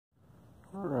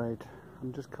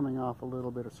I'm just coming off a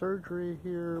little bit of surgery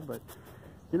here, but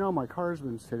you know, my car's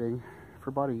been sitting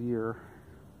for about a year.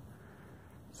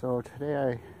 So today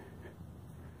I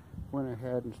went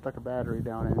ahead and stuck a battery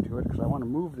down into it because I want to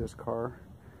move this car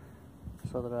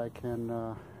so that I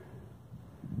can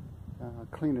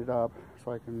clean it up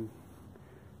so I can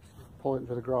pull it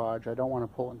into the garage. I don't want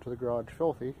to pull it into the garage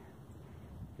filthy,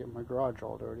 get my garage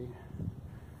all dirty.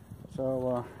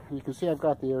 So you can see I've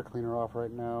got the air cleaner off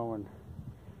right now, and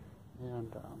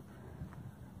then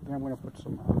I'm going to put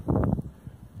some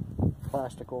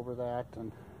plastic over that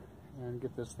and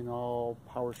get this thing all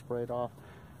power sprayed off.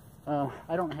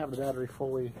 I don't have the battery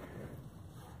fully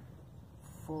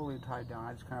tied down.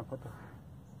 I just kind of put the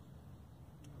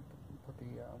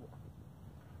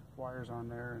wires on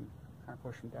there and kind of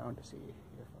push them down to see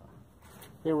if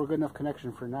they were good enough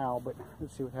connection for now, but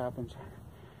let's see what happens.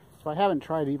 So I haven't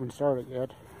tried to even start it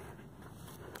yet.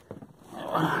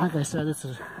 Like I said, it's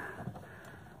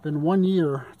been 1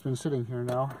 year it's been sitting here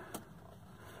now.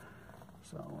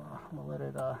 So we'll let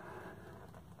it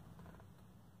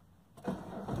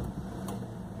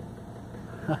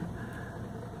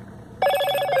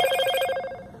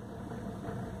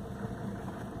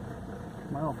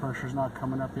my oil pressure's not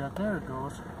coming up yet. There it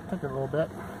goes. Take it a little bit.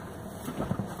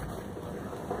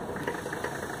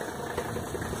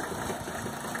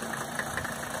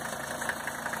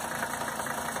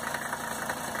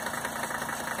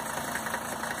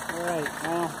 Alright,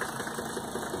 now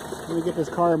let me get this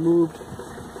car moved.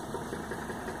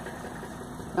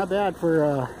 Not bad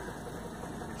for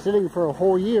sitting for a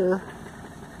whole year.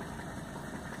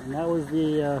 And that was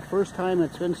the first time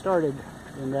it's been started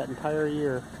in that entire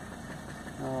year.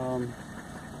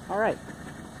 Alright.